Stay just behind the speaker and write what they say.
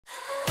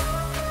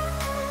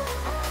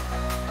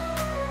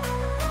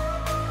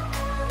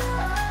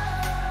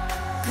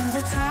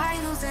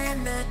smiles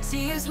and the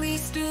tears, we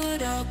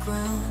stood our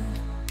ground.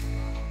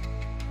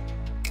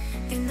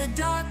 In the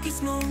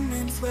darkest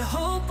moments where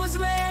hope was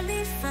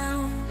rarely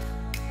found,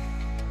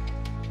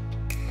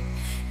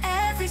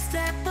 every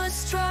step a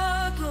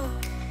struggle,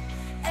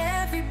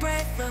 every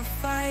breath a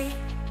fight.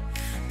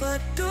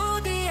 But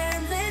through the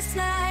endless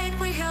night,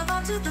 we held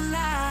on to the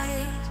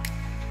light.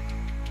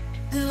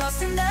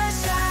 Lost in the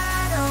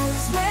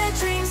shadows where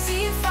dreams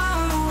seem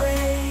far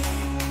away,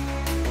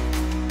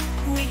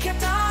 we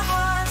kept our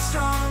hearts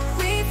strong,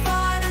 we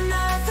fought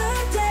another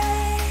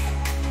day.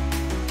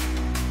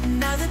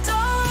 Now the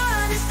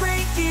dawn is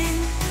breaking,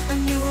 a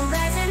new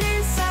horizon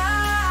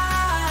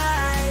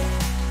inside.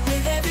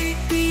 With every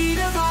beat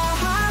of our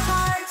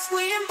hearts,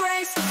 we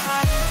embrace the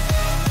fight.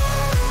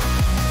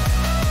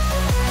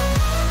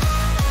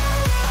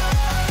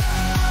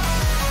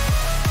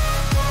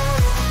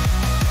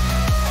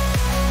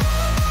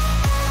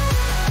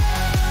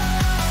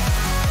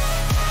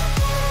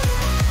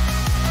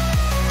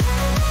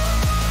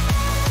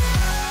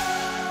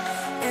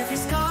 Every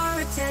scar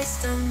a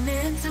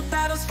testament to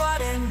battles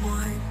fought and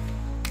won.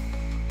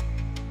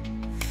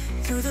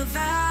 Through the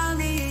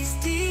valleys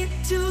deep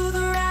to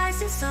the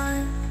rising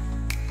sun,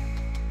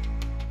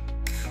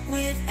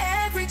 with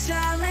every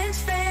challenge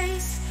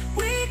faced,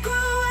 we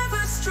grew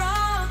ever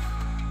strong.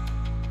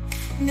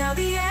 Now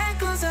the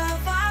echoes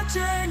of our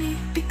journey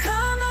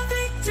become a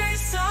victory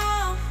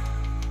song.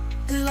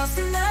 Lost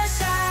in the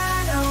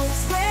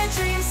shadows where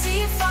dreams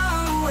seem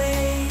far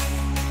away,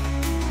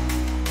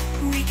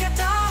 we kept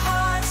our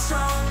hearts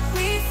strong,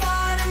 we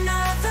fought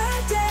another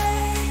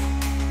day.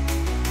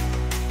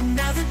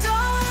 Now the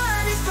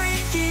dawn is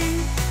breaking,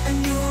 a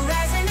new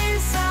horizon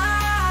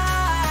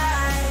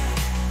inside.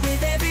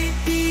 With every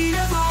beat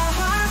of our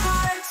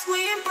hearts, we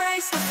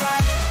embrace the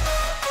fight.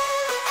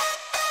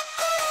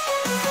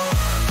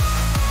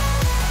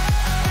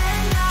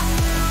 And now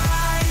we're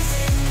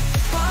rising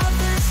above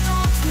the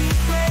storms we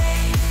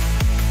brave.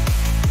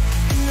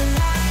 In the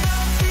light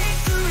of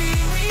victory,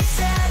 we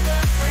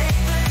celebrate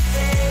the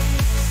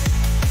days.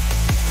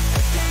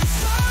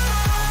 Against all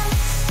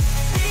odds,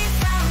 we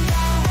found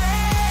our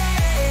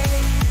way.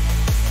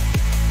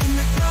 In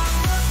the glow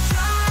of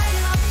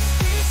triumph,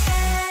 we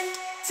stand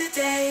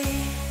today.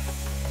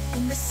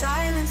 In the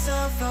silence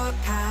of our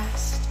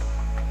past,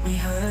 we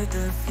heard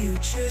the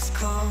future's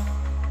call.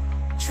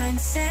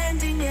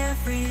 Transcending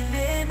every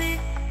limit,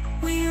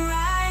 we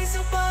rise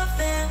above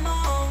them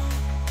all.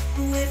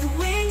 With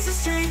wings of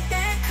strength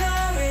and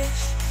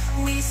courage,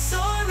 we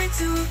soar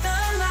into the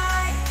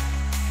light.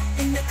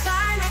 In the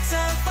climax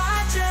of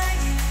our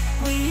journey,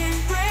 we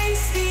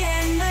embrace the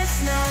endless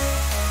night.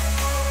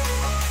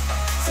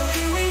 So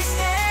here we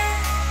stand.